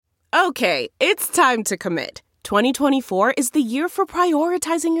Okay, it's time to commit. 2024 is the year for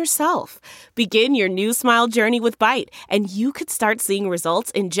prioritizing yourself. Begin your new smile journey with Byte, and you could start seeing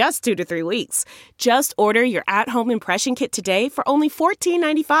results in just 2 to 3 weeks. Just order your at-home impression kit today for only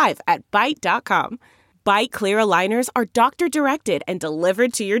 $14.95 at Byte.com. Byte Clear aligners are doctor-directed and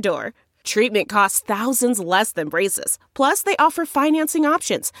delivered to your door. Treatment costs thousands less than braces. Plus, they offer financing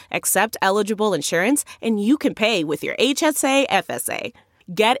options, accept eligible insurance, and you can pay with your HSA FSA.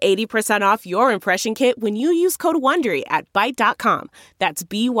 Get 80% off your impression kit when you use code WONDERY at Byte.com. That's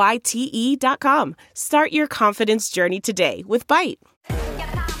BYTE.com. Start your confidence journey today with Byte.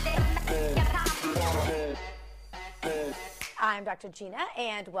 I'm Dr. Gina,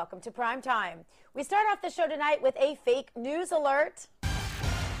 and welcome to Primetime. We start off the show tonight with a fake news alert.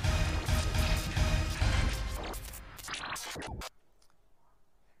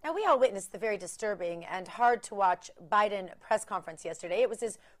 Now, we all witnessed the very disturbing and hard-to-watch Biden press conference yesterday. It was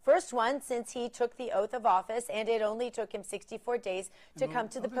his first one since he took the oath of office, and it only took him 64 days to come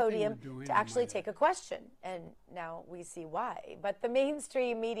to the podium to actually take a question. And now we see why. But the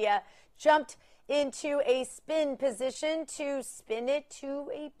mainstream media jumped into a spin position to spin it to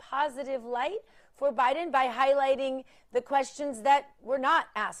a positive light for Biden by highlighting the questions that were not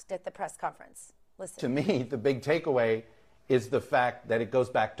asked at the press conference. Listen. To me, the big takeaway is the fact that it goes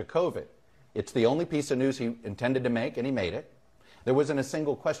back to COVID. It's the only piece of news he intended to make, and he made it. There wasn't a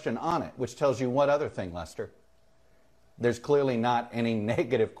single question on it, which tells you what other thing, Lester? There's clearly not any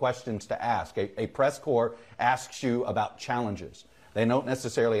negative questions to ask. A press corps asks you about challenges. They don't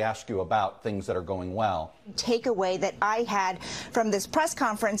necessarily ask you about things that are going well. Takeaway that I had from this press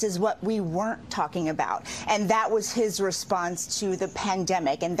conference is what we weren't talking about. And that was his response to the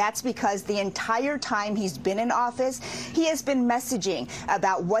pandemic. And that's because the entire time he's been in office, he has been messaging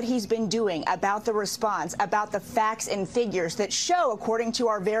about what he's been doing, about the response, about the facts and figures that show, according to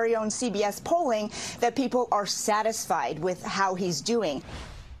our very own CBS polling, that people are satisfied with how he's doing.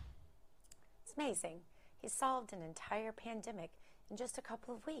 It's amazing. He solved an entire pandemic in just a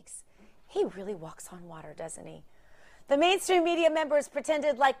couple of weeks. He really walks on water, doesn't he? The mainstream media members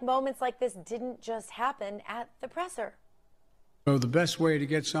pretended like moments like this didn't just happen at the presser. So the best way to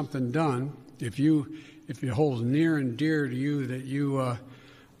get something done, if it holds near and dear to you that you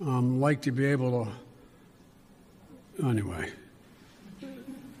like to be able to, anyway,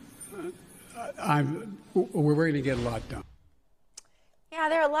 we're going to get a lot done. Yeah,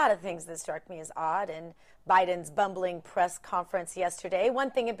 there are a lot of things that struck me as odd in Biden's bumbling press conference yesterday.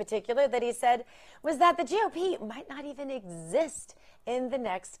 One thing in particular that he said was that the GOP might not even exist in the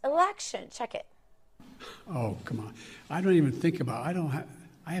next election. Check it. Oh, come on. I don't even think about it.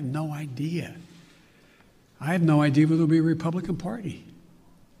 I have no idea. I have no idea whether there'll be a Republican Party.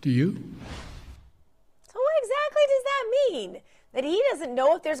 Do you? So what exactly does that mean? That he doesn't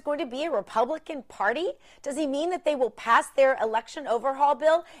know if there's going to be a Republican Party? Does he mean that they will pass their election overhaul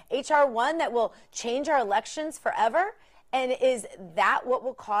bill, H.R. 1, that will change our elections forever? And is that what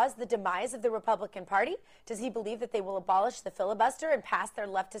will cause the demise of the Republican Party? Does he believe that they will abolish the filibuster and pass their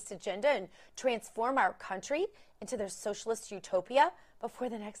leftist agenda and transform our country into their socialist utopia before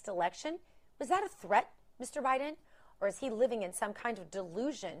the next election? Was that a threat, Mr. Biden? Or is he living in some kind of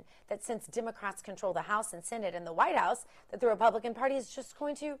delusion that since Democrats control the House and Senate and the White House, that the Republican Party is just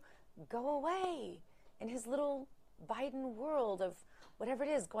going to go away in his little Biden world of whatever it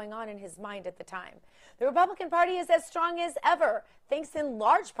is going on in his mind at the time? The Republican Party is as strong as ever, thanks in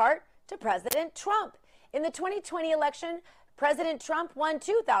large part to President Trump. In the 2020 election, President Trump won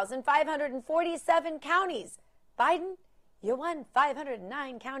 2,547 counties. Biden, you won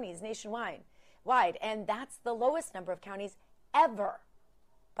 509 counties nationwide. And that's the lowest number of counties ever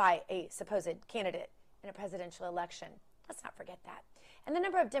by a supposed candidate in a presidential election. Let's not forget that. And the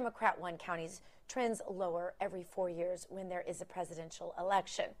number of Democrat-won counties trends lower every 4 years when there is a presidential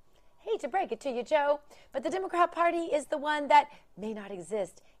election. Hate to break it to you, Joe, but the Democrat Party is the one that may not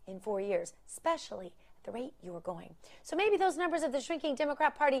exist in 4 years, especially at the rate you are going. So maybe those numbers of the shrinking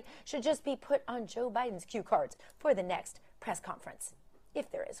Democrat Party should just be put on Joe Biden's cue cards for the next press conference, if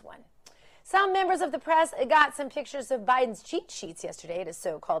there is one. Some members of the press got some pictures of Biden's cheat sheets yesterday at his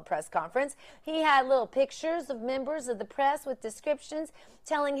so-called press conference. He had little pictures of members of the press with descriptions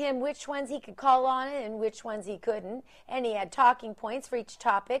telling him which ones he could call on and which ones he couldn't. And he had talking points for each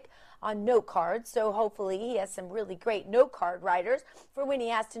topic on note cards. So hopefully he has some really great note card writers for when he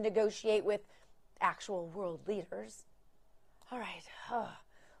has to negotiate with actual world leaders. All right,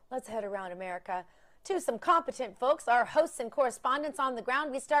 let's head around America to some competent folks, our hosts and correspondents on the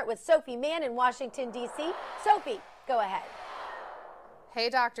ground. We start with Sophie Mann in Washington, D.C. Sophie, go ahead. Hey,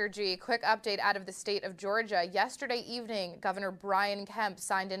 Dr. G. Quick update out of the state of Georgia. Yesterday evening, Governor Brian Kemp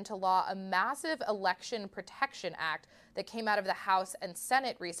signed into law a massive election protection act that came out of the House and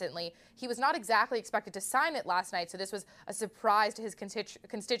Senate recently. He was not exactly expected to sign it last night, so this was a surprise to his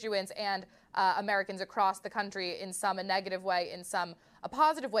constituents and Americans across the country, in some a negative way, in some a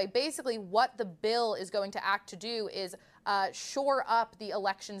positive way. Basically, what the bill is going to act to do is shore up the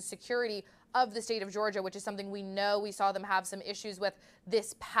election security of the state of Georgia, which is something we know we saw them have some issues with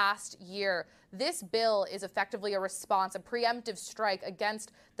this past year. This bill is effectively a response, a preemptive strike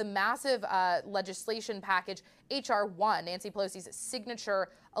against the massive legislation package, H.R. 1, Nancy Pelosi's signature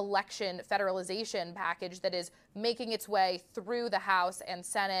election federalization package that is making its way through the House and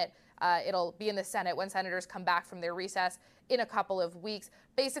Senate. It'll be in the Senate when senators come back from their recess in a couple of weeks.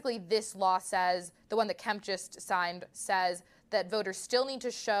 Basically, this law says, the one that Kemp just signed, says that voters still need to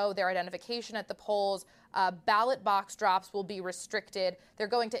show their identification at the polls. Ballot box drops will be restricted. They're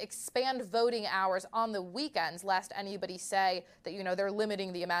going to expand voting hours on the weekends, lest anybody say that, you know, they're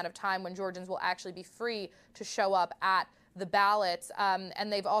limiting the amount of time when Georgians will actually be free to show up at the ballots.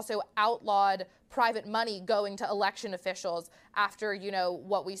 And they've also outlawed private money going to election officials after, you know,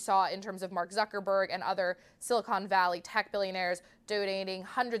 what we saw in terms of Mark Zuckerberg and other Silicon Valley tech billionaires donating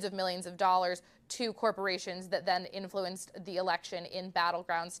hundreds of millions of dollars to corporations that then influenced the election in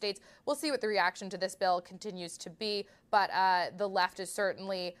battleground states. We'll see what the reaction to this bill continues to be, but the left is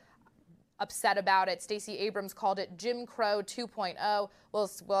certainly upset about it. Stacey Abrams called it Jim Crow 2.0.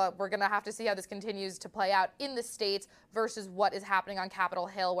 We're going to have to see how this continues to play out in the states versus what is happening on Capitol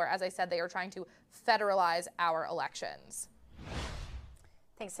Hill, where, as I said, they are trying to federalize our elections.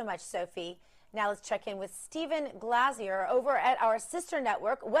 Thanks so much, Sophie. Now let's check in with Stephen Glazier over at our sister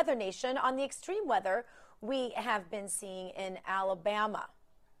network, Weather Nation, on the extreme weather we have been seeing in Alabama.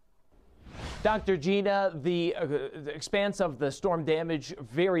 Dr. Gina, the expanse of the storm damage,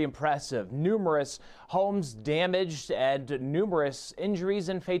 very impressive. Numerous homes damaged and numerous injuries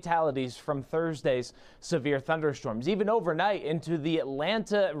and fatalities from Thursday's severe thunderstorms. Even overnight into the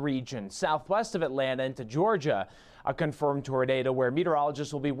Atlanta region, southwest of Atlanta into Georgia. A confirmed tornado where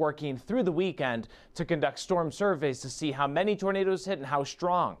meteorologists will be working through the weekend to conduct storm surveys to see how many tornadoes hit and how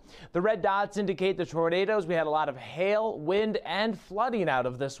strong. The red dots indicate the tornadoes. We had a lot of hail, wind, and flooding out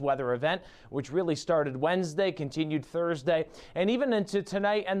of this weather event, which really started Wednesday, continued Thursday, and even into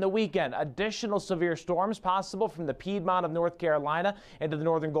tonight and the weekend. Additional severe storms possible from the Piedmont of North Carolina into the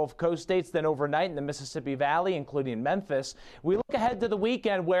northern Gulf Coast states, then overnight in the Mississippi Valley, including Memphis. We look ahead to the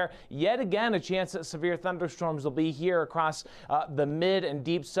weekend where yet again a chance that severe thunderstorms will be here across the mid and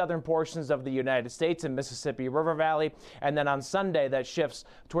deep southern portions of the United States and Mississippi River Valley. And then on Sunday, that shifts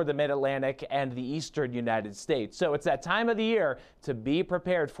toward the mid-Atlantic and the eastern United States. So it's that time of the year to be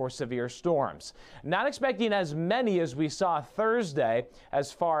prepared for severe storms. Not expecting as many as we saw Thursday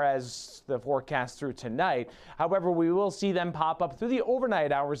as far as the forecast through tonight. However, we will see them pop up through the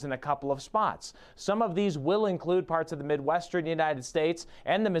overnight hours in a couple of spots. Some of these will include parts of the Midwestern United States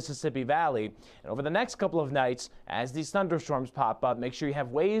and the Mississippi Valley. And over the next couple of nights, as these thunderstorms pop up, make sure you have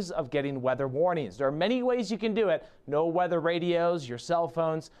ways of getting weather warnings. There are many ways you can do it. No weather radios, your cell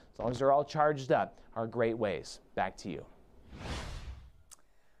phones, as long as they're all charged up, are great ways. Back to you.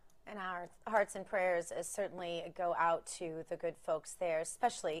 And our hearts and prayers certainly go out to the good folks there,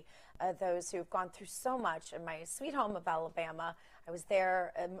 especially those who've gone through so much in my sweet home of Alabama. I was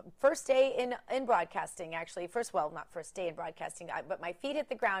there first day in broadcasting, actually. Not first day in broadcasting, but my feet hit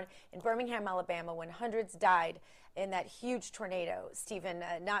the ground in Birmingham, Alabama, when hundreds died in that huge tornado, Stephen,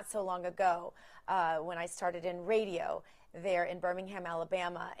 not so long ago when I started in radio there in Birmingham,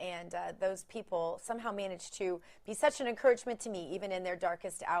 Alabama, and those people somehow managed to be such an encouragement to me, even in their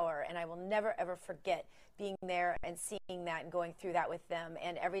darkest hour, and I will never, ever forget being there and seeing that and going through that with them.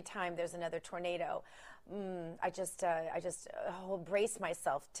 And every time there's another tornado, I just brace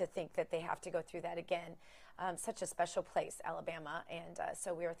myself to think that they have to go through that again. Such a special place, Alabama, and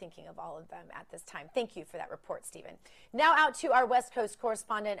so we are thinking of all of them at this time. Thank you for that report, Stephen. Now out to our West Coast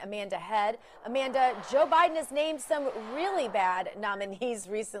correspondent, Amanda Head. Amanda, Joe Biden has named some really bad nominees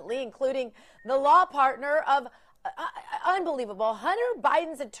recently, including the law partner of unbelievable Hunter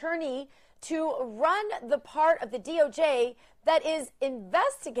Biden's attorney to run the part of the DOJ that is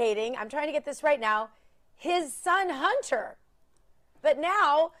investigating, I'm trying to get this right now, his son Hunter. But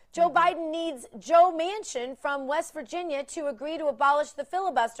now Joe Biden needs Joe Manchin from West Virginia to agree to abolish the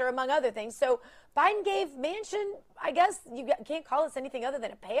filibuster, among other things. So Biden gave Manchin, I guess you can't call this anything other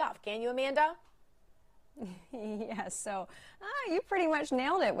than a payoff, can you, Amanda? Yes, so you pretty much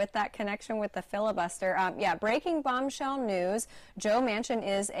nailed it with that connection with the filibuster. Breaking bombshell news, Joe Manchin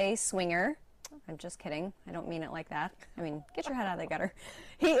is a swinger. I'm just kidding. I don't mean it like that. I mean, get your head out of the gutter.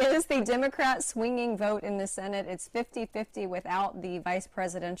 He is the Democrat swinging vote in the Senate. It's 50-50 without the vice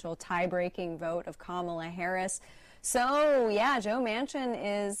presidential tie-breaking vote of Kamala Harris. So, yeah, Joe Manchin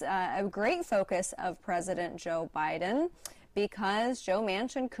is a great focus of President Joe Biden, because Joe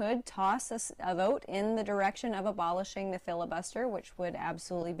Manchin could toss a vote in the direction of abolishing the filibuster, which would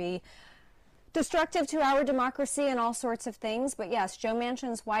absolutely be destructive to our democracy and all sorts of things. But yes, Joe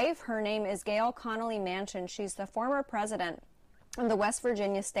Manchin's wife, her name is Gail Connolly Manchin. She's the former president of the West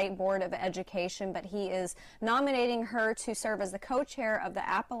Virginia State Board of Education, but he is nominating her to serve as the co-chair of the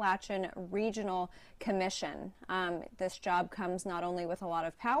Appalachian Regional Commission. This job comes not only with a lot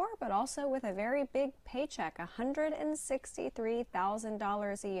of power, but also with a very big paycheck,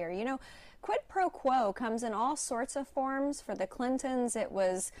 $163,000 a year. You know, quid pro quo comes in all sorts of forms. For the Clintons, it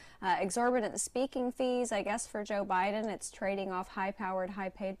was exorbitant speaking fees. I guess for Joe Biden, it's trading off high-powered,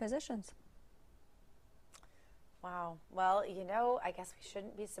 high-paid positions. Wow. Well, you know, I guess we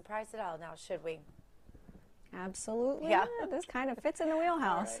shouldn't be surprised at all now, should we? Absolutely. Yeah. This kind of fits in the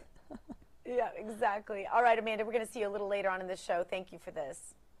wheelhouse. Right. Yeah, exactly. All right, Amanda, we're going to see you a little later on in the show. Thank you for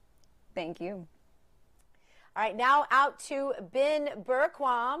this. Thank you. All right, now out to Ben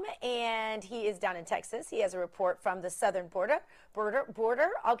Bergquam, and he is down in Texas. He has a report from the southern border.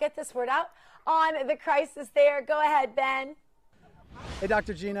 I'll get this word out on the crisis there. Go ahead, Ben. Hey,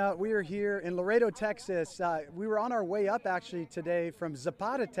 Dr. Gina, we are here in Laredo, Texas. We were on our way up actually today from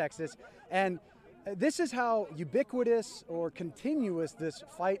Zapata, Texas, and this is how ubiquitous or continuous this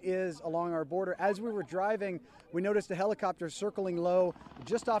fight is along our border. As we were driving, we noticed a helicopter circling low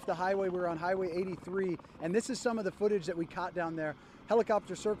just off the highway. We were on Highway 83, and this is some of the footage that we caught down there.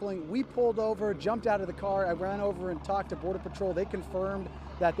 Helicopter circling. We pulled over, jumped out of the car. I ran over and talked to Border Patrol. They confirmed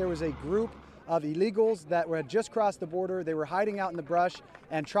that there was a group of illegals that had just crossed the border. They were hiding out in the brush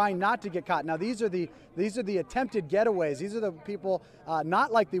and trying not to get caught. Now these are the attempted getaways. These are the people,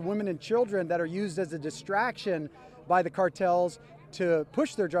 not like the women and children that are used as a distraction by the cartels to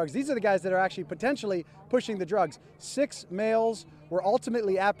push their drugs. These are the guys that are actually potentially pushing the drugs. 6 males were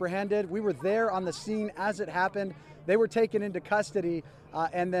ultimately apprehended. We were there on the scene as it happened. They were taken into custody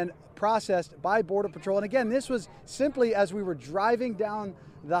and then processed by Border Patrol. And again, this was simply as we were driving down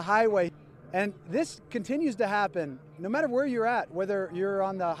the highway. And this continues to happen no matter where you're at, whether you're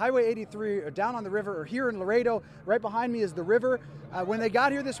on the Highway 83 or down on the river or here in Laredo. Right behind me is the river. When they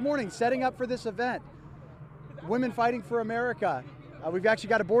got here this morning, setting up for this event, Women Fighting for America, we've actually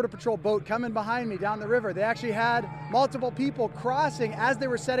got a Border Patrol boat coming behind me down the river. They actually had multiple people crossing as they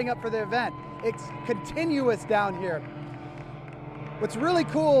were setting up for the event. It's continuous down here. What's really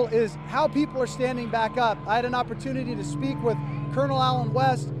cool is how people are standing back up. I had an opportunity to speak with Colonel Allen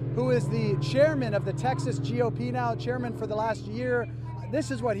West, who is the chairman of the Texas GOP now, chairman for the last year. This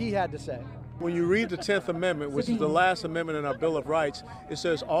is what he had to say. When you read the 10th Amendment, which is the last amendment in our Bill of Rights, it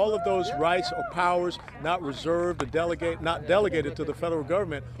says all of those rights or powers not reserved or not delegated to the federal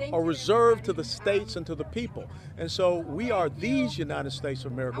government are reserved to the states and to the people. And so we are these United States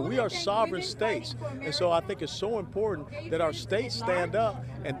of America. We are sovereign states. And so I think it's so important that our states stand up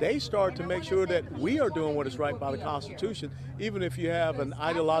and they start to make sure that we are doing what is right by the Constitution, even if you have an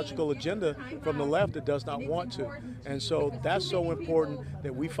ideological agenda from the left that does not want to. And so that's so important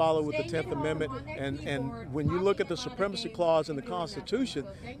that we follow with the 10th Amendment. And when you look at the Supremacy Clause in the Constitution,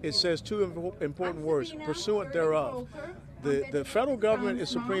 it says 2 important words: pursuant thereof. The federal government is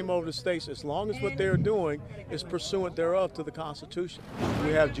supreme over the states as long as what they're doing is pursuant thereof to the Constitution.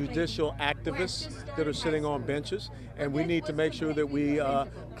 We have judicial activists that are sitting on benches, and we need to make sure that we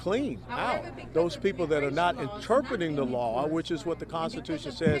clean out those people that are not interpreting the law, which is what the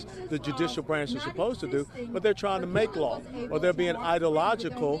Constitution says the judicial branch is supposed to do, but they're trying to make law, or they're being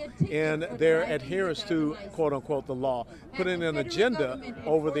ideological in their adherence to, quote unquote, the law, putting an agenda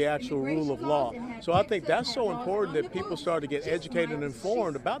over the actual rule of law. So I think that's so important that people start to get educated and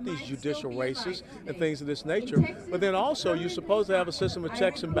informed about these judicial races and things of this nature. But then also, you're supposed to have a system of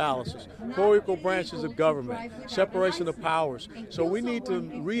checks and balances, co-equal branches of government, separation of powers. So we need to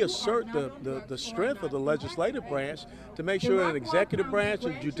reassert the strength of the legislative branch to make sure that executive branch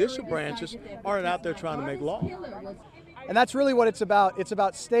and judicial branches aren't out there trying to make law. And that's really what it's about. It's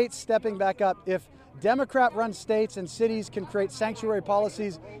about states stepping back up. If Democrat-run states and cities can create sanctuary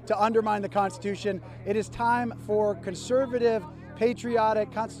policies to undermine the Constitution, it is time for conservative,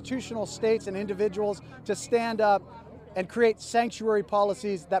 patriotic, constitutional states and individuals to stand up and create sanctuary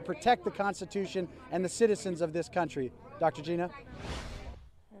policies that protect the Constitution and the citizens of this country. Dr. Gina?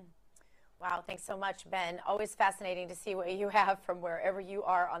 Wow, thanks so much, Ben. Always fascinating to see what you have from wherever you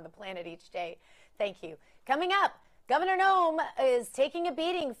are on the planet each day. Thank you. Coming up, Governor Noem is taking a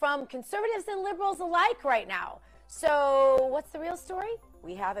beating from conservatives and liberals alike right now. So what's the real story?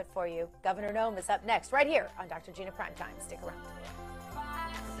 We have it for you. Governor Noem is up next right here on Dr. Gina Primetime. Stick around.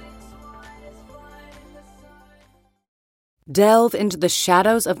 Delve into the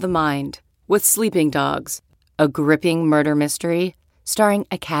shadows of the mind with Sleeping Dogs, a gripping murder mystery starring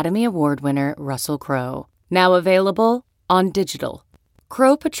Academy Award winner Russell Crowe. Now available on digital.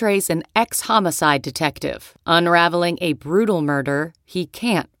 Crowe portrays an ex-homicide detective unraveling a brutal murder he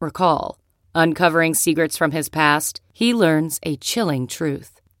can't recall. Uncovering secrets from his past, he learns a chilling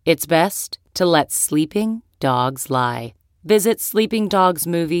truth. It's best to let sleeping dogs lie. Visit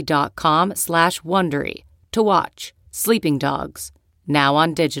sleepingdogsmovie.com/Wondery to watch Sleeping Dogs, now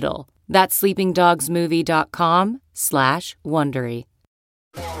on digital. That's sleepingdogsmovie.com/Wondery.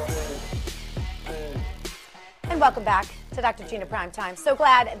 And welcome back to Dr. Gina Primetime. So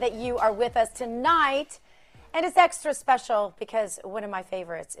glad that you are with us tonight. And it's extra special because one of my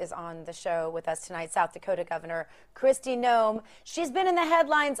favorites is on the show with us tonight, South Dakota Governor Kristi Noem. She's been in the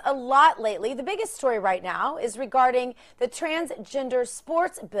headlines a lot lately. The biggest story right now is regarding the transgender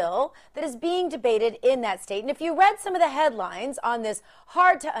sports bill that is being debated in that state. And if you read some of the headlines on this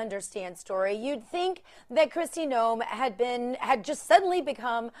hard to understand story, you'd think that Kristi Noem had just suddenly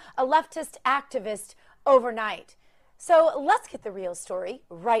become a leftist activist overnight. So let's get the real story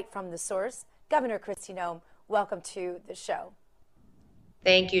right from the source. Governor Kristi Noem, welcome to the show.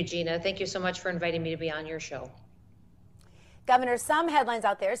 Thank you, Gina. Thank you so much for inviting me to be on your show. Governor, some headlines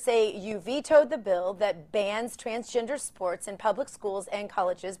out there say you vetoed the bill that bans transgender sports in public schools and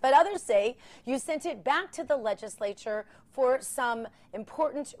colleges, but others say you sent it back to the legislature for some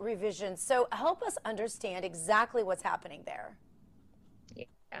important revisions. So help us understand exactly what's happening there.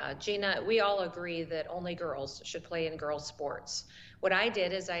 Gina, we all agree that only girls should play in girls' sports. What I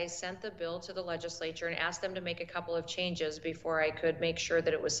did is I sent the bill to the legislature and asked them to make a couple of changes before I could make sure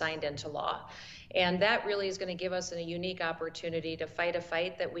that it was signed into law. And that really is going to give us a unique opportunity to fight a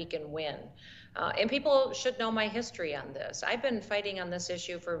fight that we can win. And people should know my history on this. I've been fighting on this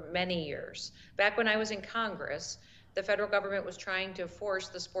issue for many years. Back when I was in Congress, the federal government was trying to force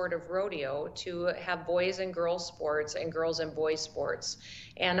the sport of rodeo to have boys and girls sports and girls and boys sports.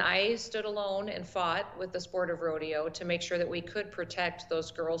 And I stood alone and fought with the sport of rodeo to make sure that we could protect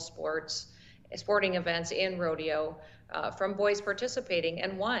those girls sporting events in rodeo from boys participating,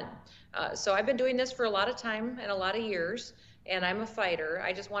 and won. So I've been doing this for a lot of time and a lot of years, and I'm a fighter.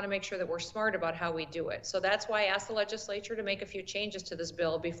 I just want to make sure that we're smart about how we do it. So that's why I asked the legislature to make a few changes to this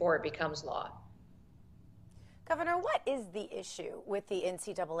bill before it becomes law. Governor, what is the issue with the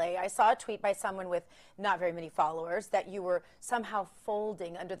NCAA? I saw a tweet by someone with not very many followers that you were somehow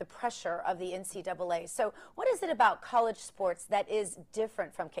folding under the pressure of the NCAA. So what is it about college sports that is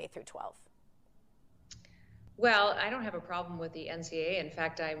different from K through 12? Well, I don't have a problem with the NCAA. In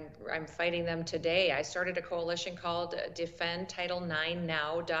fact, I'm fighting them today. I started a coalition called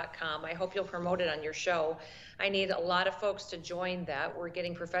DefendTitle9Now.com. I hope you'll promote it on your show. I need a lot of folks to join that. We're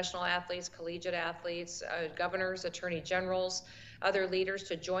getting professional athletes, collegiate athletes, governors, attorney generals, other leaders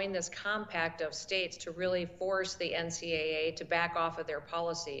to join this compact of states to really force the NCAA to back off of their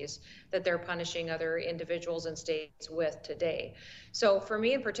policies that they're punishing other individuals and states with today. So for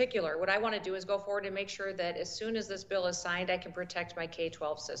me in particular, what I want to do is go forward and make sure that as soon as this bill is signed, I can protect my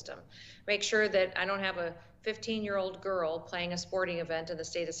K-12 system. Make sure that I don't have a 15-year-old girl playing a sporting event in the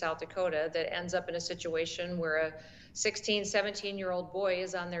state of South Dakota that ends up in a situation where a 16, 17-year-old boy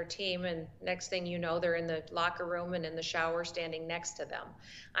is on their team, and next thing you know, they're in the locker room and in the shower standing next to them.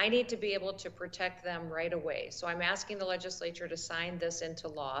 I need to be able to protect them right away. So I'm asking the legislature to sign this into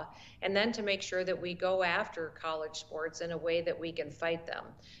law, and then to make sure that we go after college sports in a way that we can fight them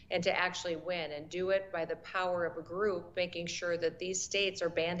and to actually win, and do it by the power of a group, making sure that these states are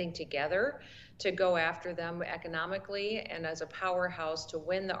banding together to go after them economically and as a powerhouse to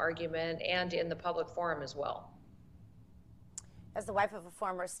win the argument and in the public forum as well. As the wife of a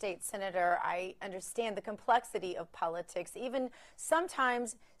former state senator, I understand the complexity of politics. Even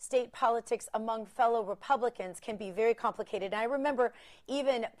sometimes state politics among fellow Republicans can be very complicated. And I remember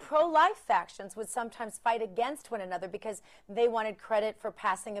even pro-life factions would sometimes fight against one another because they wanted credit for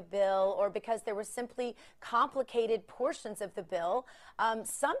passing a bill, or because there were simply complicated portions of the bill.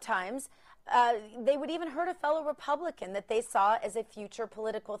 Sometimes they would even hurt a fellow Republican that they saw as a future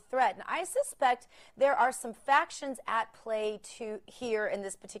political threat. And I suspect there are some factions at play here in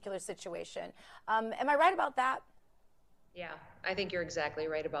this particular situation. Am I right about that? Yeah, I think you're exactly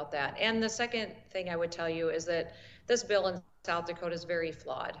right about that. And the second thing I would tell you is that this bill in South Dakota is very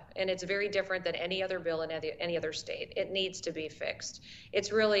flawed, and it's very different than any other bill in any other state. It needs to be fixed.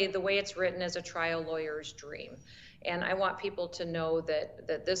 It's really, the way it's written, as a trial lawyer's dream. And I want people to know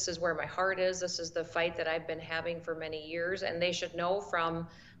that this is where my heart is. This is the fight that I've been having for many years. And they should know from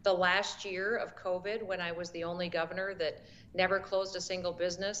the last year of COVID, when I was the only governor that never closed a single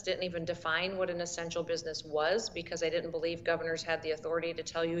business, didn't even define what an essential business was, because I didn't believe governors had the authority to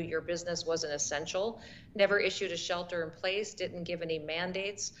tell you your business wasn't essential, never issued a shelter in place, didn't give any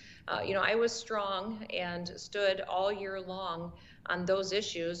mandates. I was strong and stood all year long on those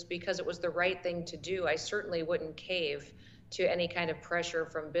issues because it was the right thing to do. I certainly wouldn't cave to any kind of pressure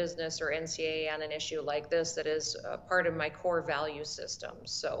from business or NCAA on an issue like this that is part of my core value system.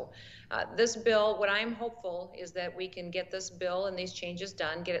 So this bill, what I'm hopeful is that we can get this bill and these changes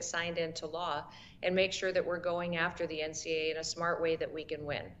done, get it signed into law, and make sure that we're going after the NCAA in a smart way that we can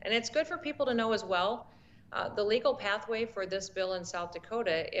win. And it's good for people to know as well, the legal pathway for this bill in South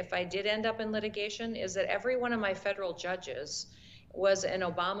Dakota, if I did end up in litigation, is that every one of my federal judges was an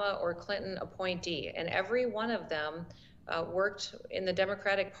Obama or Clinton appointee, and every one of them worked in the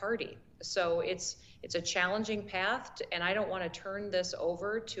Democratic Party. So it's a challenging path, and I don't want to turn this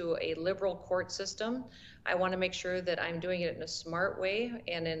over to a liberal court system. I want to make sure that I'm doing it in a smart way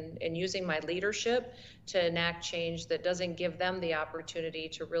and in using my leadership to enact change that doesn't give them the opportunity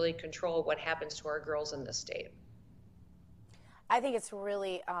to really control what happens to our girls in this state. I think it's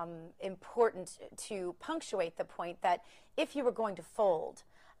really important to punctuate the point that if you were going to fold,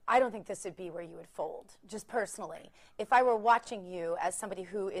 I don't think this would be where you would fold, just personally. If I were watching you as somebody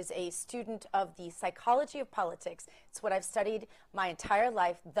who is a student of the psychology of politics, it's what I've studied my entire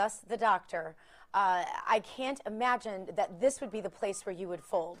life, thus the doctor, I can't imagine that this would be the place where you would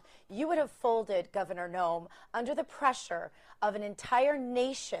fold. You would have folded, Governor Noem, under the pressure of an entire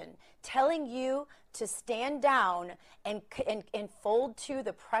nation telling you to stand down and fold to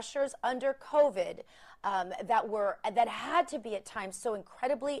the pressures under COVID that had to be at times so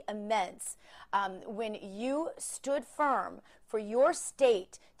incredibly immense. When you stood firm for your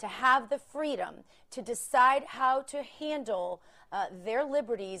state to have the freedom to decide how to handle their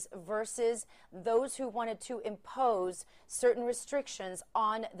liberties versus those who wanted to impose certain restrictions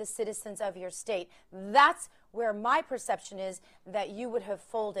on the citizens of your state. That's where my perception is that you would have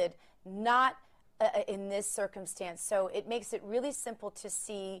folded, not in this circumstance. So it makes it really simple to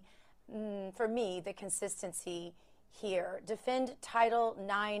see, for me, the consistency here.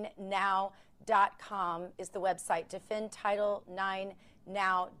 DefendTitle9Now.com is the website,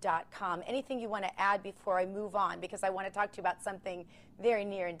 DefendTitle9Now.com. Anything you want to add before I move on? Because I want to talk to you about something very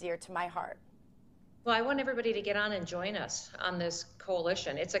near and dear to my heart. Well, I want everybody to get on and join us on this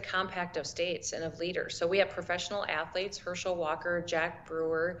coalition. It's a compact of states and of leaders. So we have professional athletes, Herschel Walker, Jack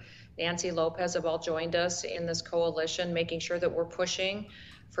Brewer, Nancy Lopez have all joined us in this coalition, making sure that we're pushing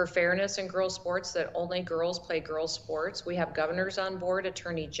for fairness in girls' sports, that only girls play girls' sports. We have governors on board,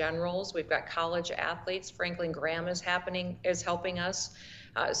 attorney generals. We've got college athletes. Franklin Graham is helping us.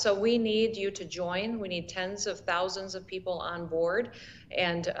 So we need you to join. We need tens of thousands of people on board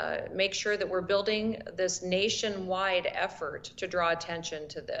and make sure that we're building this nationwide effort to draw attention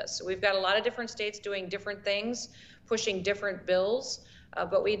to this. We've got a lot of different states doing different things, pushing different bills.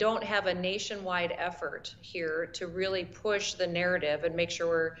 But we don't have a nationwide effort here to really push the narrative and make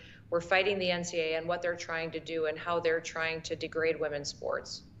sure we're fighting the NCAA and what they're trying to do and how they're trying to degrade women's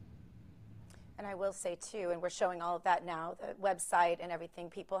sports. And I will say, too, and we're showing all of that now, the website and everything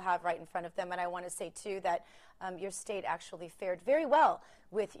people have right in front of them. And I want to say, too, that your state actually fared very well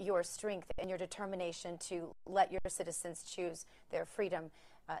with your strength and your determination to let your citizens choose their freedom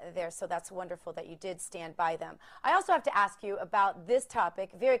there. So that's wonderful that you did stand by them. I also have to ask you about this topic,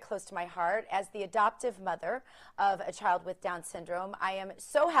 very close to my heart. As the adoptive mother of a child with Down syndrome, I am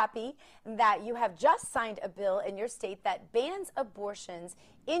so happy that you have just signed a bill in your state that bans abortions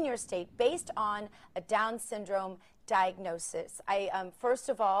in your state based on a Down syndrome diagnosis. I first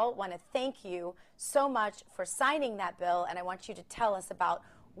of all want to thank you so much for signing that bill, and I want you to tell us about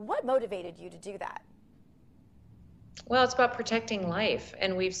what motivated you to do that. Well, it's about protecting life.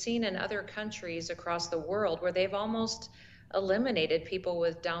 And we've seen in other countries across the world where they've almost eliminated people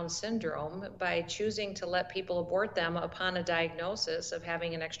with Down syndrome by choosing to let people abort them upon a diagnosis of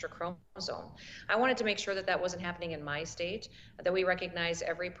having an extra chromosome. I wanted to make sure that that wasn't happening in my state, that we recognize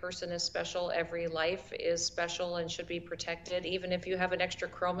every person is special, every life is special and should be protected. Even if you have an extra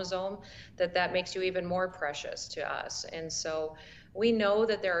chromosome, that makes you even more precious to us. And so we know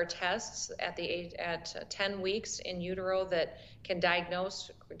that there are tests at 10 weeks in utero that can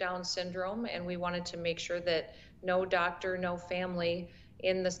diagnose Down syndrome, and we wanted to make sure that no doctor, no family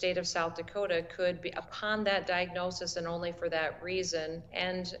in the state of South Dakota could be, upon that diagnosis and only for that reason,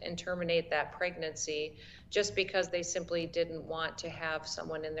 end and terminate that pregnancy just because they simply didn't want to have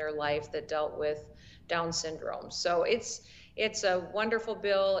someone in their life that dealt with Down syndrome. So it's a wonderful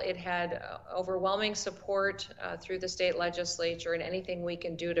bill. It had overwhelming support through the state legislature, and anything we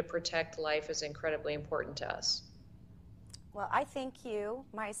can do to protect life is incredibly important to us. Well, I thank you.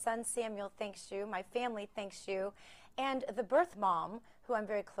 My son Samuel thanks you. My family thanks you. And the birth mom, who I'm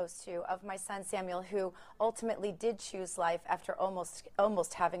very close to, of my son Samuel, who ultimately did choose life after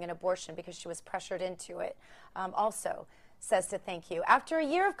almost having an abortion because she was pressured into it, also says to thank you. After a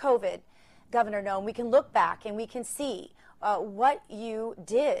year of COVID, Governor Noem, we can look back and we can see what you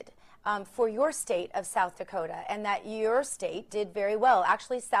did for your state of South Dakota, and that your state did very well.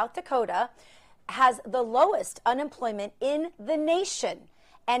 Actually, South Dakota has the lowest unemployment in the nation,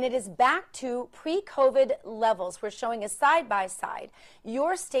 and it is back to pre-COVID levels. We're showing a side-by-side.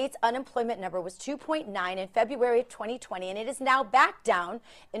 Your state's unemployment number was 2.9 in February of 2020, and it is now back down,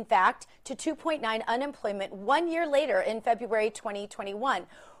 in fact, to 2.9 unemployment 1 year later in February 2021.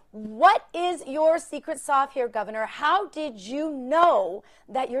 What is your secret sauce here, Governor? How did you know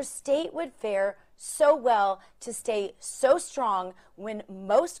that your state would fare so well to stay so strong when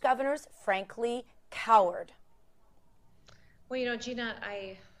most governors, frankly, cowered? Well, you know, Gina,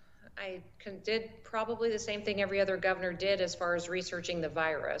 I did probably the same thing every other governor did as far as researching the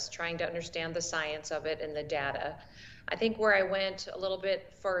virus, trying to understand the science of it and the data. I think where I went a little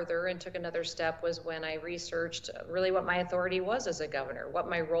bit further and took another step was when I researched really what my authority was as a governor, what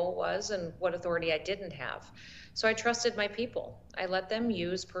my role was, and what authority I didn't have. So I trusted my people. I let them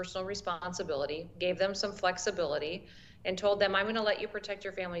use personal responsibility, gave them some flexibility, and told them, I'm going to let you protect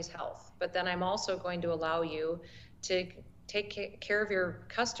your family's health, but then I'm also going to allow you to take care of your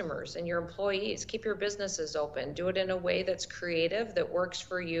customers and your employees, keep your businesses open, do it in a way that's creative, that works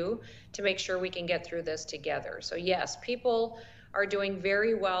for you, to make sure we can get through this together. So yes, people are doing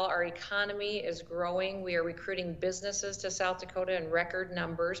very well. Our economy is growing. We are recruiting businesses to South Dakota in record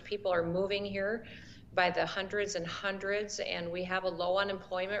numbers. People are moving here by the hundreds and hundreds, and we have a low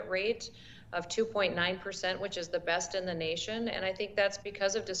unemployment rate of 2.9%, which is the best in the nation. And I think that's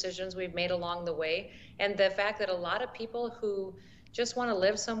because of decisions we've made along the way. And the fact that a lot of people who just want to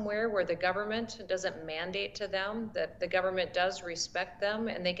live somewhere where the government doesn't mandate to them, that the government does respect them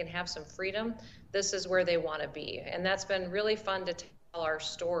and they can have some freedom, this is where they want to be. And that's been really fun to tell our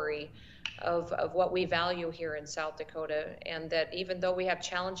story of what we value here in South Dakota, and that even though we have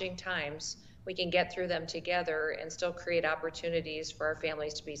challenging times, we can get through them together and still create opportunities for our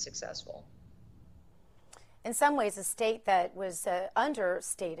families to be successful. In some ways, a state that was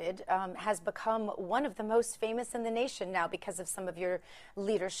understated has become one of the most famous in the nation now because of some of your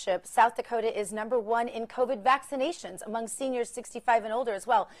leadership. South Dakota is #1 in COVID vaccinations among seniors 65 and older as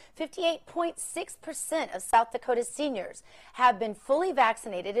well. 58.6% of South Dakota's seniors have been fully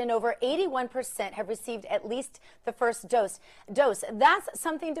vaccinated, and over 81% have received at least the first dose. That's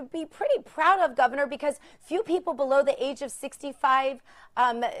something to be pretty proud of, Governor, because few people below the age of 65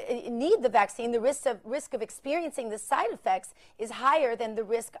 need the vaccine. The risk of experiencing the side effects is higher than the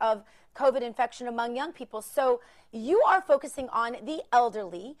risk of COVID infection among young people. So you are focusing on the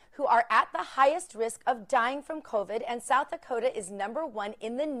elderly who are at the highest risk of dying from COVID, and South Dakota is #1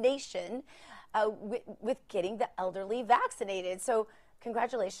 in the nation with getting the elderly vaccinated. So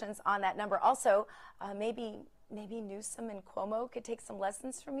congratulations on that number. Also, maybe Newsom and Cuomo could take some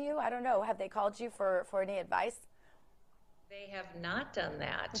lessons from you. I don't know. Have they called you for any advice? They have not done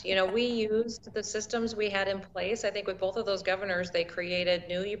that. You know, we used the systems we had in place. I think with both of those governors, they created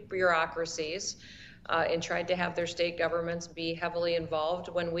new bureaucracies and tried to have their state governments be heavily involved.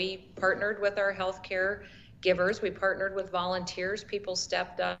 When we partnered with our healthcare givers, we partnered with volunteers. People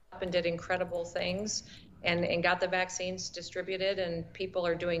stepped up and did incredible things and got the vaccines distributed, and people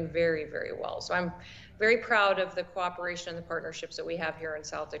are doing very, very well. So I'm very proud of the cooperation and the partnerships that we have here in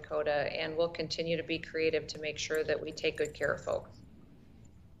South Dakota, and we'll continue to be creative to make sure that we take good care of folks.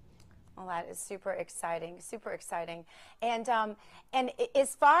 Well, that is super exciting, super exciting. And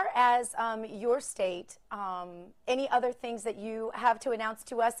as far as your state, any other things that you have to announce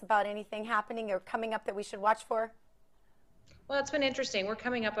to us about anything happening or coming up that we should watch for? Well, it's been interesting. We're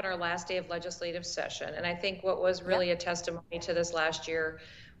coming up on our last day of legislative session, and I think what was really a testimony to this last year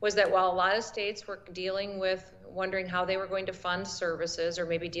was that while a lot of states were dealing with wondering how they were going to fund services, or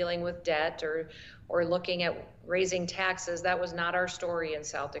maybe dealing with debt, or looking at raising taxes, that was not our story in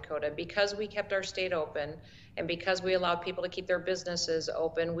South Dakota. Because we kept our state open and because we allowed people to keep their businesses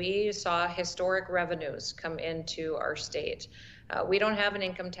open, we saw historic revenues come into our state. We don't have an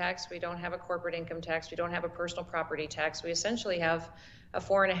income tax. We don't have a corporate income tax. We don't have a personal property tax. We essentially have a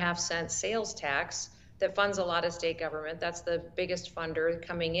 4.5 cent sales tax that funds a lot of state government. That's the biggest funder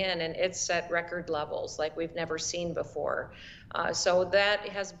coming in, and it's at record levels like we've never seen before. So that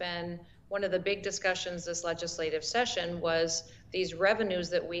has been one of the big discussions this legislative session, was these revenues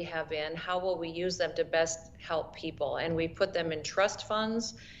that we have in, how will we use them to best help people? And we put them in trust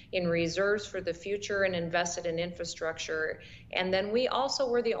funds, in reserves for the future, and invested in infrastructure. And then we also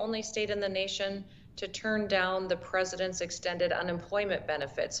were the only state in the nation to turn down the president's extended unemployment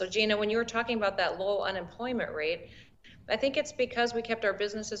benefit. So Gina, when you were talking about that low unemployment rate, I think it's because we kept our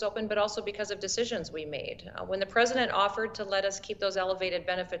businesses open, but also because of decisions we made. When the president offered to let us keep those elevated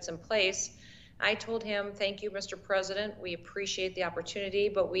benefits in place, I told him, thank you, Mr. President. We appreciate the opportunity,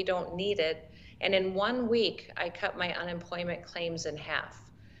 but we don't need it. And in 1 week, I cut my unemployment claims in half.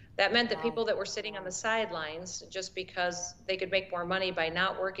 That meant that people that were sitting on the sidelines just because they could make more money by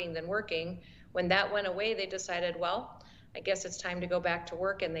not working than working, when that went away, they decided, well, I guess it's time to go back to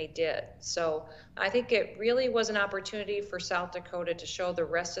work, and they did. So I think it really was an opportunity for South Dakota to show the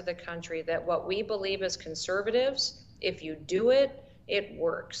rest of the country that what we believe as conservatives, if you do it, it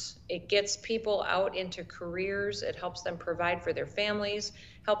works. It gets people out into careers. It helps them provide for their families,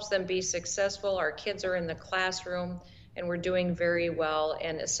 helps them be successful. Our kids are in the classroom, and we're doing very well.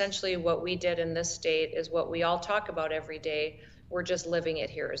 And essentially what we did in this state is what we all talk about every day. We're just living it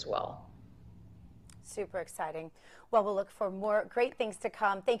here as well. Super exciting. Well, we'll look for more great things to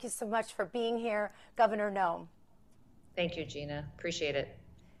come. Thank you so much for being here, Governor Noem. Thank you, Gina. Appreciate it.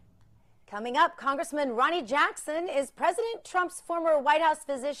 Coming up, Congressman Ronny Jackson is President Trump's former White House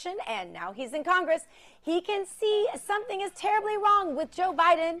physician, and now he's in Congress. He can see something is terribly wrong with Joe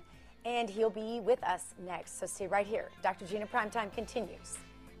Biden, and he'll be with us next. So stay right here. Dr. Gina Primetime continues.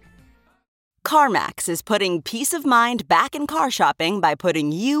 CarMax is putting peace of mind back in car shopping by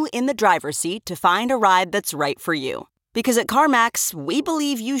putting you in the driver's seat to find a ride that's right for you. Because at CarMax, we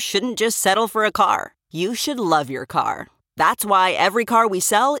believe you shouldn't just settle for a car. You should love your car. That's why every car we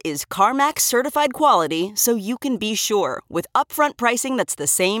sell is CarMax certified quality, so you can be sure with upfront pricing that's the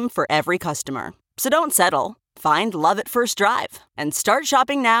same for every customer. So don't settle. Find love at first drive and start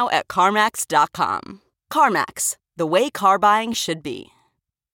shopping now at CarMax.com. CarMax, the way car buying should be.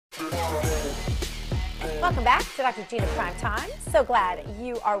 Welcome back to Dr. Gina Primetime. So glad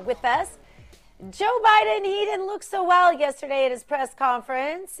you are with us. Joe Biden, he didn't look so well yesterday at his press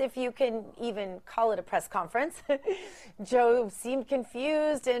conference, if you can even call it a press conference. Joe seemed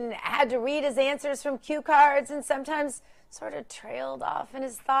confused and had to read his answers from cue cards and sometimes sort of trailed off in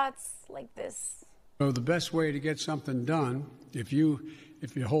his thoughts like this. So the best way to get something done, if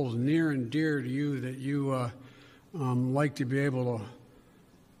it holds near and dear to you that you like to be able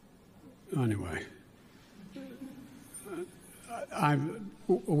to, anyway,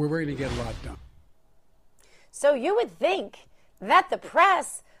 we're going to get a lot done. So you would think that the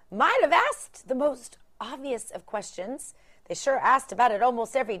press might have asked the most obvious of questions. They sure asked about it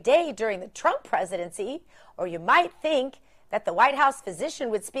almost every day during the Trump presidency. Or you might think that the White House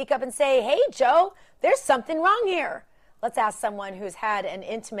physician would speak up and say, hey, Joe, there's something wrong here. Let's ask someone who's had an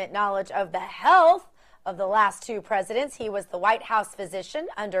intimate knowledge of the health of the last two presidents. He was the White House physician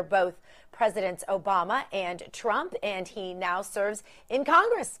under both Presidents Obama and Trump, and he now serves in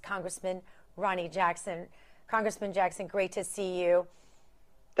Congress. Congressman Ronny Jackson. Congressman Jackson, great to see you.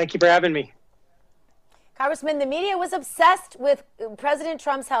 Thank you for having me. Congressman, the media was obsessed with President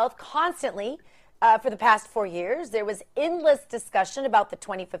Trump's health constantly for the past 4 years. There was endless discussion about the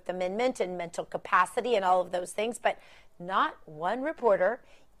 25th Amendment and mental capacity and all of those things, but not one reporter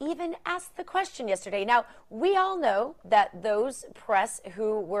even asked the question yesterday. Now, we all know that those press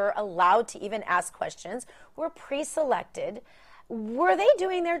who were allowed to even ask questions were pre-selected. Were they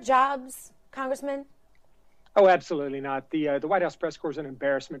doing their jobs, Congressman? Oh, absolutely not. The White House press corps is an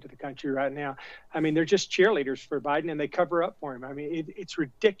embarrassment to the country right now. I mean, they're just cheerleaders for Biden, and they cover up for him. I mean, it's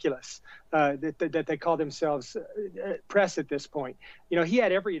ridiculous that they call themselves press at this point. You know, he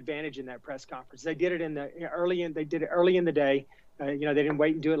had every advantage in that press conference. They did it early in the day. They didn't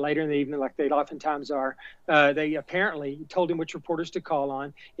wait and do it later in the evening like they oftentimes are. They apparently told him which reporters to call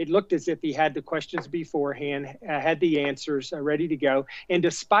on. It looked as if he had the questions beforehand, had the answers ready to go. And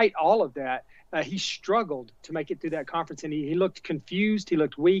despite all of that, he struggled to make it through that conference, and he looked confused, he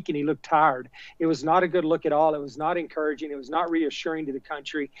looked weak, and he looked tired. It was not a good look at all. It was not encouraging. It was not reassuring to the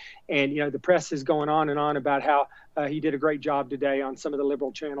country. And, the press is going on and on about how he did a great job today on some of the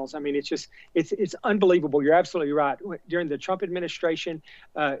liberal channels. I mean, it's unbelievable. You're absolutely right. During the Trump administration,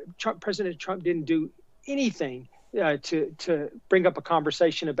 President Trump didn't do anything to bring up a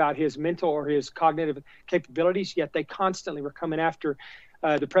conversation about his mental or his cognitive capabilities, yet they constantly were coming after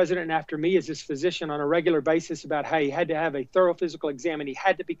the president and after me as his physician on a regular basis about how he had to have a thorough physical exam and he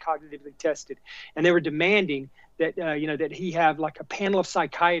had to be cognitively tested. And they were demanding that, that he have like a panel of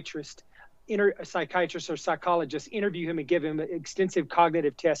psychiatrists or psychologists interview him and give him extensive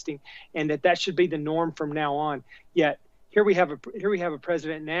cognitive testing, and that should be the norm from now on. Yet here we have a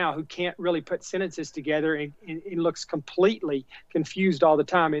president now who can't really put sentences together and looks completely confused all the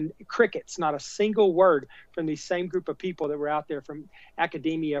time. And crickets, not a single word from these same group of people that were out there from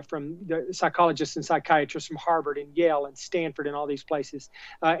academia, from the psychologists and psychiatrists from Harvard and Yale and Stanford and all these places,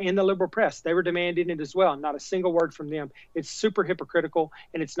 and the liberal press. They were demanding it as well. Not a single word from them. It's super hypocritical,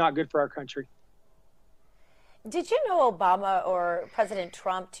 and it's not good for our country. Did you know Obama or President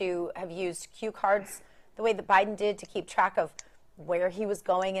Trump to have used cue cards the way that Biden did to keep track of where he was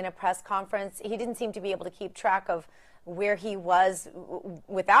going in a press conference? He didn't seem to be able to keep track of where he was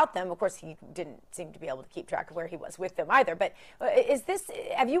without them. Of course, he didn't seem to be able to keep track of where he was with them either. But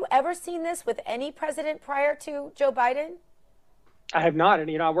have you ever seen this with any president prior to Joe Biden? I have not.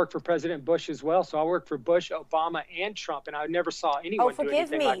 And, I worked for President Bush as well. So I worked for Bush, Obama, and Trump, and I never saw anyone do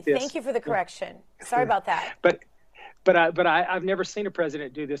anything like this. Thank you for the correction. Sorry about that. But I've never seen a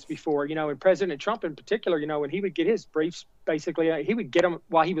president do this before, and President Trump in particular, when he would get his briefs, basically he would get them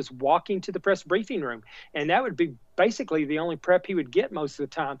while he was walking to the press briefing room. And that would be basically the only prep he would get most of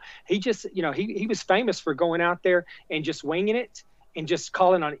the time. He just, he was famous for going out there and just winging it and just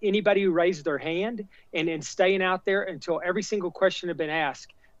calling on anybody who raised their hand and staying out there until every single question had been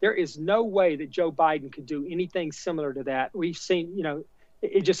asked. There is no way that Joe Biden could do anything similar to that. We've seen,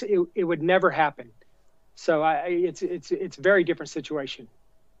 it would never happen. So it's a very different situation.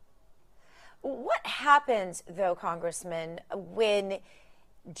 What happens, though, Congressman, when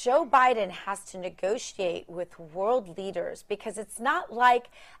Joe Biden has to negotiate with world leaders? Because it's not like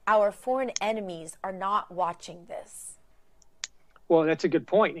our foreign enemies are not watching this. Well, that's a good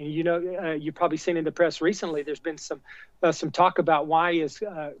point. And, you've probably seen in the press recently, there's been some talk about why is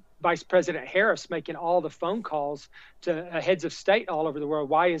Vice President Harris making all the phone calls to heads of state all over the world.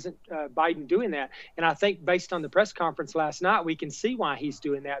 Why isn't Biden doing that? And I think based on the press conference last night, we can see why he's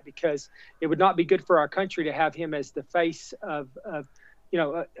doing that, because it would not be good for our country to have him as the face of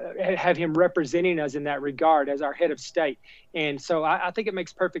have him representing us in that regard as our head of state. And so I think it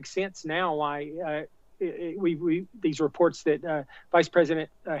makes perfect sense now why these reports that Vice President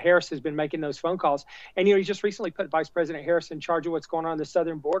Harris has been making those phone calls. And, he just recently put Vice President Harris in charge of what's going on the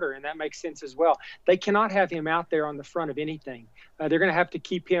southern border, and that makes sense as well. They cannot have him out there on the front of anything. They're going to have to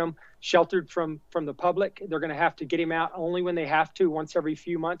keep him sheltered from the public. They're going to have to get him out only when they have to, once every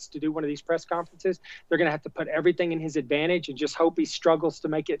few months, to do one of these press conferences. They're going to have to put everything in his advantage and just hope he struggles to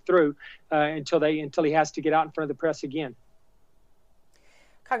make it through until he has to get out in front of the press again.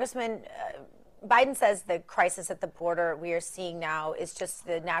 Congressman, Biden says the crisis at the border we are seeing now is just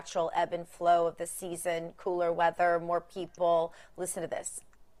the natural ebb and flow of the season, cooler weather, more people. Listen to this.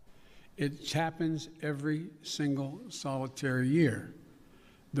 It happens every single solitary year.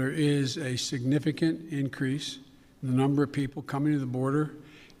 There is a significant increase in the number of people coming to the border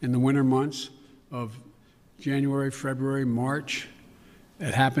in the winter months of January, February, March.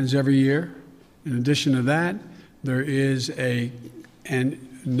 It happens every year. In addition to that, there is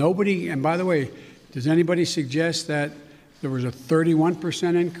and by the way, does anybody suggest that there was a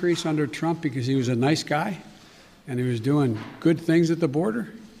 31% increase under Trump because he was a nice guy and he was doing good things at the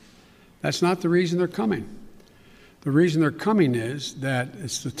border? That's not the reason they're coming. The reason they're coming is that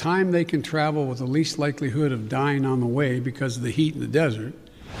it's the time they can travel with the least likelihood of dying on the way because of the heat in the desert.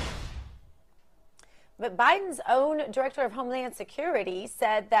 But Biden's own director of Homeland Security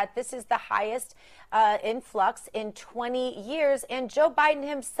said that this is the highest influx in 20 years. And Joe Biden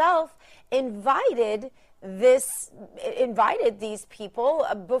himself invited these people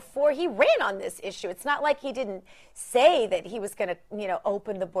before he ran on this issue. It's not like he didn't say that he was going to,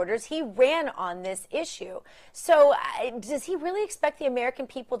 open the borders. He ran on this issue. So does he really expect the American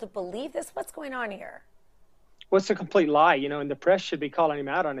people to believe this? What's going on here? Well, it's a complete lie, and the press should be calling him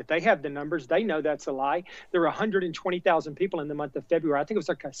out on it. They have the numbers. They know that's a lie. There were 120,000 people in the month of February. I think it was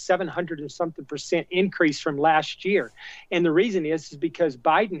like a 700 and something % increase from last year. And the reason is because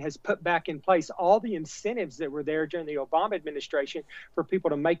Biden has put back in place all the incentives that were there during the Obama administration for people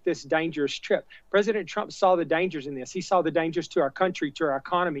to make this dangerous trip. President Trump saw the dangers in this. He saw the dangers to our country, to our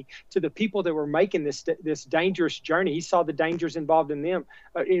economy, to the people that were making this dangerous journey. He saw the dangers involved in them,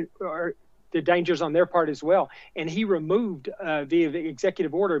 the dangers on their part as well. And he removed via the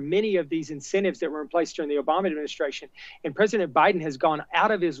executive order many of these incentives that were in place during the Obama administration. And President Biden has gone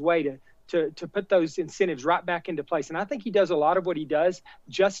out of his way to put those incentives right back into place. And I think he does a lot of what he does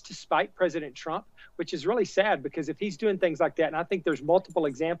just to spite President Trump, which is really sad, because if he's doing things like that, and I think there's multiple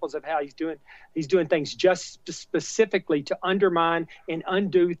examples of how he's doing things just specifically to undermine and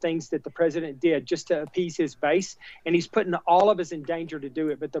undo things that the president did just to appease his base, and he's putting all of us in danger to do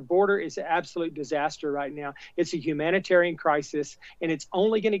it. But the border is an absolute disaster right now. It's a humanitarian crisis, and it's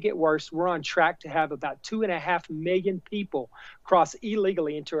only going to get worse. We're on track to have about 2.5 million people cross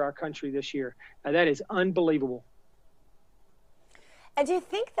illegally into our country this year. Now, that is unbelievable. And do you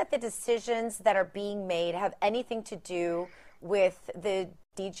think that the decisions that are being made have anything to do with the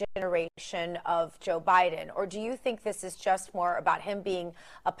degeneration of Joe Biden? Or do you think this is just more about him being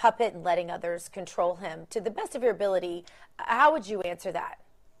a puppet and letting others control him? To the best of your ability, how would you answer that?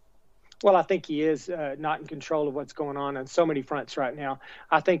 Well, I think he is not in control of what's going on so many fronts right now.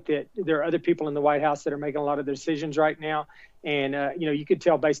 I think that there are other people in the White House that are making a lot of decisions right now. And, you could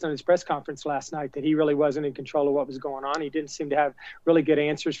tell based on his press conference last night that he really wasn't in control of what was going on. He didn't seem to have really good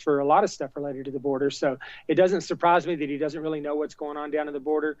answers for a lot of stuff related to the border. So it doesn't surprise me that he doesn't really know what's going on down in the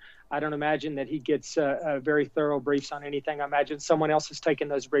border. I don't imagine that he gets very thorough briefs on anything. I imagine someone else is taking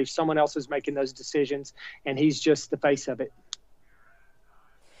those briefs. Someone else is making those decisions, and he's just the face of it.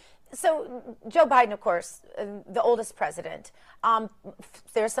 So Joe Biden, of course, the oldest president.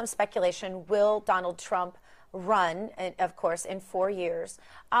 There's some speculation. Will Donald Trump run, of course, in 4 years?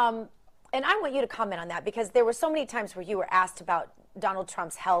 And I want you to comment on that, because there were so many times where you were asked about Donald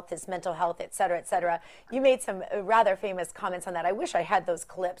Trump's health, his mental health, et cetera, et cetera. You made some rather famous comments on that. I wish I had those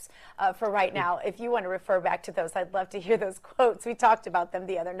clips for right now. If you want to refer back to those, I'd love to hear those quotes. We talked about them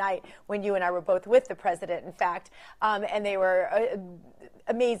the other night when you and I were both with the president, in fact, and they were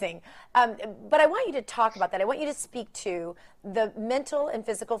amazing. But I want you to talk about that. I want you to speak to the mental and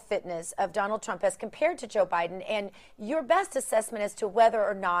physical fitness of Donald Trump as compared to Joe Biden, and your best assessment as to whether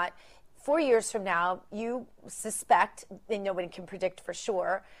or not 4 years from now, you suspect, and nobody can predict for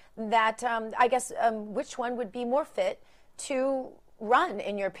sure, that which one would be more fit to run,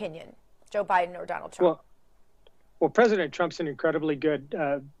 in your opinion, Joe Biden or Donald Trump? Well, President Trump's in incredibly good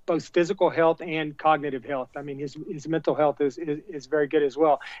both physical health and cognitive health. I mean, his mental health is very good as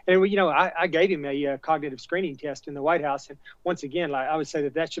well. And, I gave him a cognitive screening test in the White House. And once again, I would say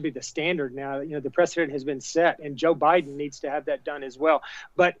that should be the standard now. The precedent has been set, and Joe Biden needs to have that done as well.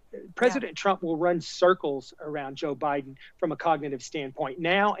 But President Trump will run circles around Joe Biden from a cognitive standpoint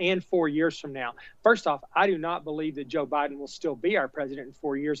now and 4 years from now. First off, I do not believe that Joe Biden will still be our president in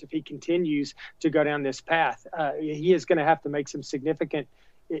 4 years if he continues to go down this path. He is going to have to make some significant.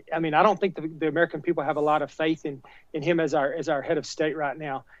 I mean, I don't think the American people have a lot of faith in him as our head of state right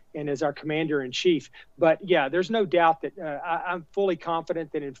now and as our commander in chief. But yeah, there's no doubt that I'm fully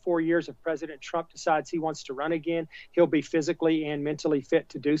confident that in 4 years, if President Trump decides he wants to run again, he'll be physically and mentally fit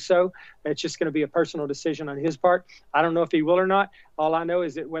to do so. It's just going to be a personal decision on his part. I don't know if he will or not. All I know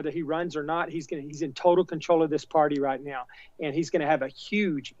is that whether he runs or not, he's in total control of this party right now, and he's going to have a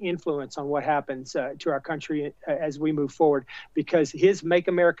huge influence on what happens to our country as we move forward, because his "Make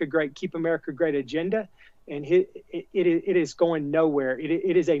America Great, Keep America Great" agenda. And it is going nowhere.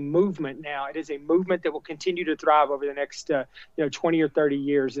 It is a movement now. It is a movement that will continue to thrive over the next 20 or 30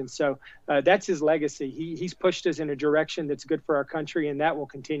 years. And so that's his legacy. He's pushed us in a direction that's good for our country, and that will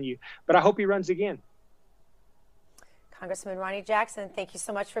continue. But I hope he runs again. Congressman Ronny Jackson, thank you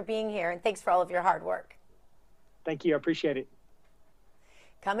so much for being here, and thanks for all of your hard work. Thank you. I appreciate it.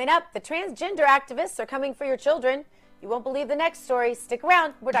 Coming up, the transgender activists are coming for your children. You won't believe the next story. Stick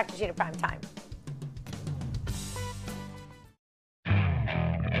around. We're Dr. Gina Prime Time.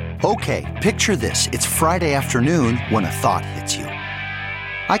 Okay, picture this. It's Friday afternoon when a thought hits you.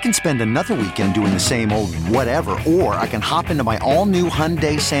 I can spend another weekend doing the same old whatever, or I can hop into my all-new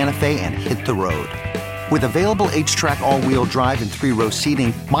Hyundai Santa Fe and hit the road. With available H-Track all-wheel drive and 3-row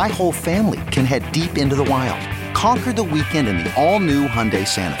seating, my whole family can head deep into the wild. Conquer the weekend in the all-new Hyundai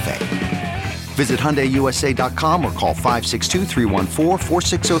Santa Fe. Visit HyundaiUSA.com or call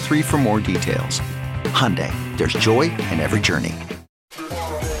 562-314-4603 for more details. Hyundai, there's joy in every journey.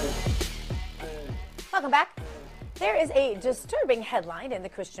 Welcome back. There is a disturbing headline in the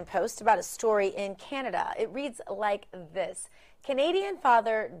Christian Post about a story in Canada. It reads like this: Canadian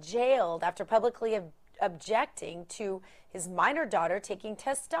father jailed after publicly objecting to his minor daughter taking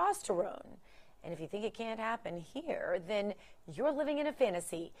testosterone. And if you think it can't happen here, then you're living in a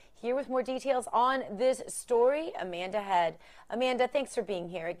fantasy. Here with more details on this story, Amanda Head. Amanda, thanks for being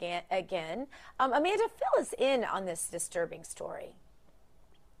here again. Amanda, fill us in on this disturbing story.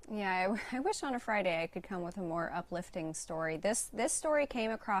 Yeah, I wish on a Friday I could come with a more uplifting story. This story came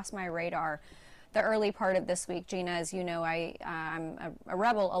across my radar the early part of this week, Gina, as you know, I'm a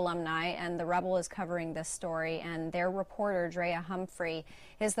Rebel alumni, and the Rebel is covering this story, and their reporter, Drea Humphrey,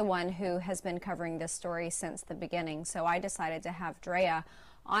 is the one who has been covering this story since the beginning. So I decided to have Drea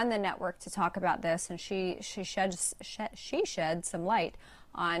on the network to talk about this, and she shed some light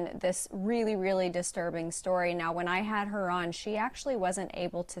on this really, really disturbing story. Now, when I had her on, she actually wasn't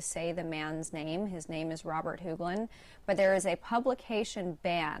able to say the man's name. His name is Robert Hoogland, but there is a publication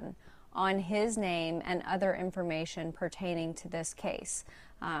ban on his name and other information pertaining to this case.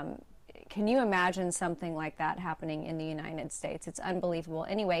 Can you imagine something like that happening in the United States? It's unbelievable.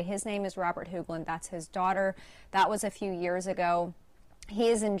 Anyway, his name is Robert Hoogland. That's his daughter. That was a few years ago. He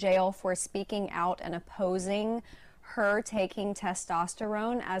is in jail for speaking out and opposing her taking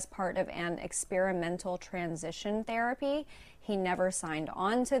testosterone as part of an experimental transition therapy. He never signed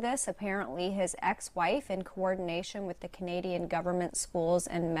on to this. Apparently, his ex-wife, in coordination with the Canadian government, schools,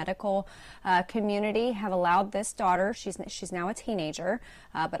 and medical community, have allowed this daughter, she's now a teenager,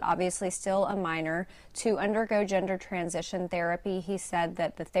 but obviously still a minor, to undergo gender transition therapy. He said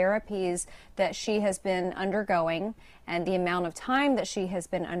that the therapies that she has been undergoing and the amount of time that she has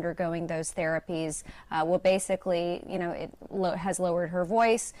been undergoing those therapies will basically, it has lowered her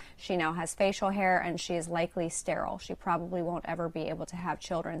voice. She now has facial hair, and she is likely sterile. She probably won't ever be able to have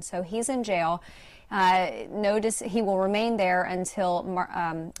children. So he's in jail. Notice he will remain there until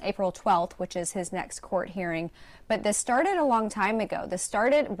April 12th, which is his next court hearing. But this started a long time ago. This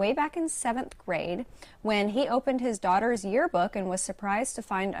started way back in 7th grade when he opened his daughter's yearbook and was surprised to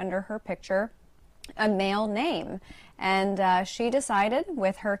find under her picture a male name. And she decided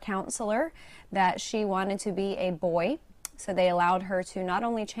with her counselor that she wanted to be a boy. So they allowed her to not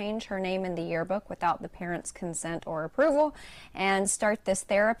only change her name in the yearbook without the parents' consent or approval and start this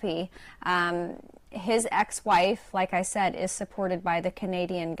therapy. His ex-wife, like I said, is supported by the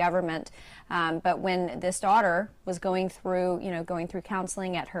Canadian government. But when this daughter was going through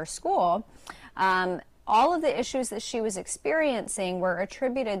counseling at her school, all of the issues that she was experiencing were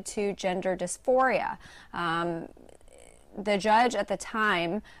attributed to gender dysphoria. The judge at the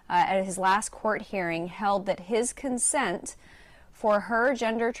time, at his last court hearing, held that his consent for her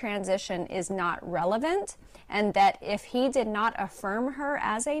gender transition is not relevant, and that if he did not affirm her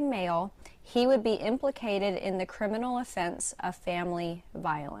as a male, he would be implicated in the criminal offense of family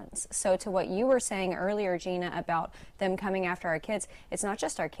violence. So to what you were saying earlier, Gina, about them coming after our kids, it's not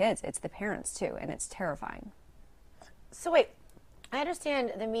just our kids, it's the parents too, and it's terrifying. So wait, I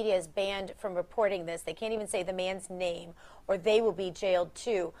understand the media is banned from reporting this. They can't even say the man's name, or they will be jailed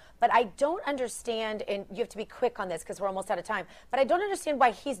too. But I don't understand, and you have to be quick on this because we're almost out of time, but I don't understand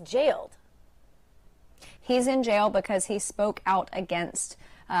why he's jailed. He's in jail because he spoke out against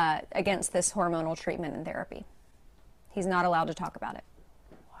this hormonal treatment and therapy. He's not allowed to talk about it.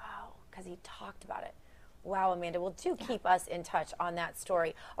 Wow, because he talked about it. Wow, Amanda, well, do keep us in touch on that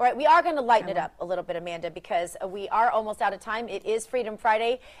story. All right, we are going to lighten it up a little bit, Amanda, because we are almost out of time. It is Freedom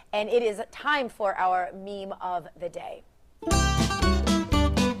Friday, and it is time for our meme of the day.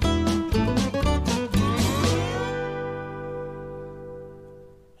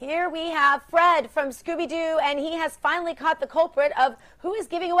 Here we have Fred from Scooby-Doo, and he has finally caught the culprit of who is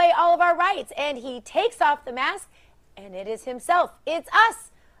giving away all of our rights. And he takes off the mask, and it is himself. It's us.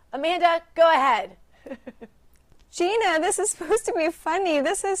 Amanda, go ahead. Gina, this is supposed to be funny.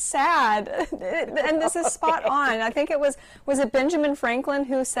 This is sad. And this is spot on. I think it was it Benjamin Franklin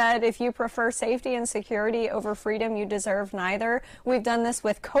who said, if you prefer safety and security over freedom, you deserve neither. We've done this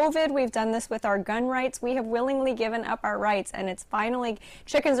with COVID. We've done this with our gun rights. We have willingly given up our rights, and it's finally,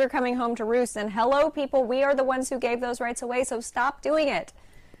 chickens are coming home to roost. And hello, people, we are the ones who gave those rights away, so stop doing it.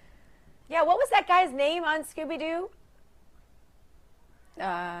 Yeah, what was that guy's name on Scooby-Doo?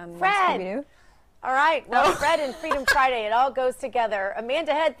 Fred. Scooby-Doo. All right, well, Fred and Freedom Friday, it all goes together.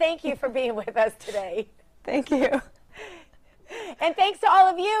 Amanda Head, thank you for being with us today. Thank you. And thanks to all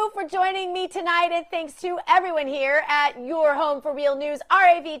of you for joining me tonight, and thanks to everyone here at your home for Real News,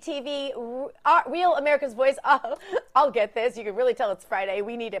 RAV-TV, Real America's Voice. Oh, I'll get this. You can really tell it's Friday.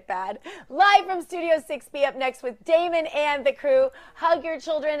 We need it bad. Live from Studio 6B up next with Damon and the crew. Hug your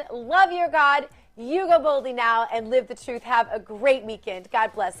children, love your God. You go boldly now and live the truth. Have a great weekend.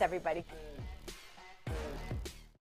 God bless everybody.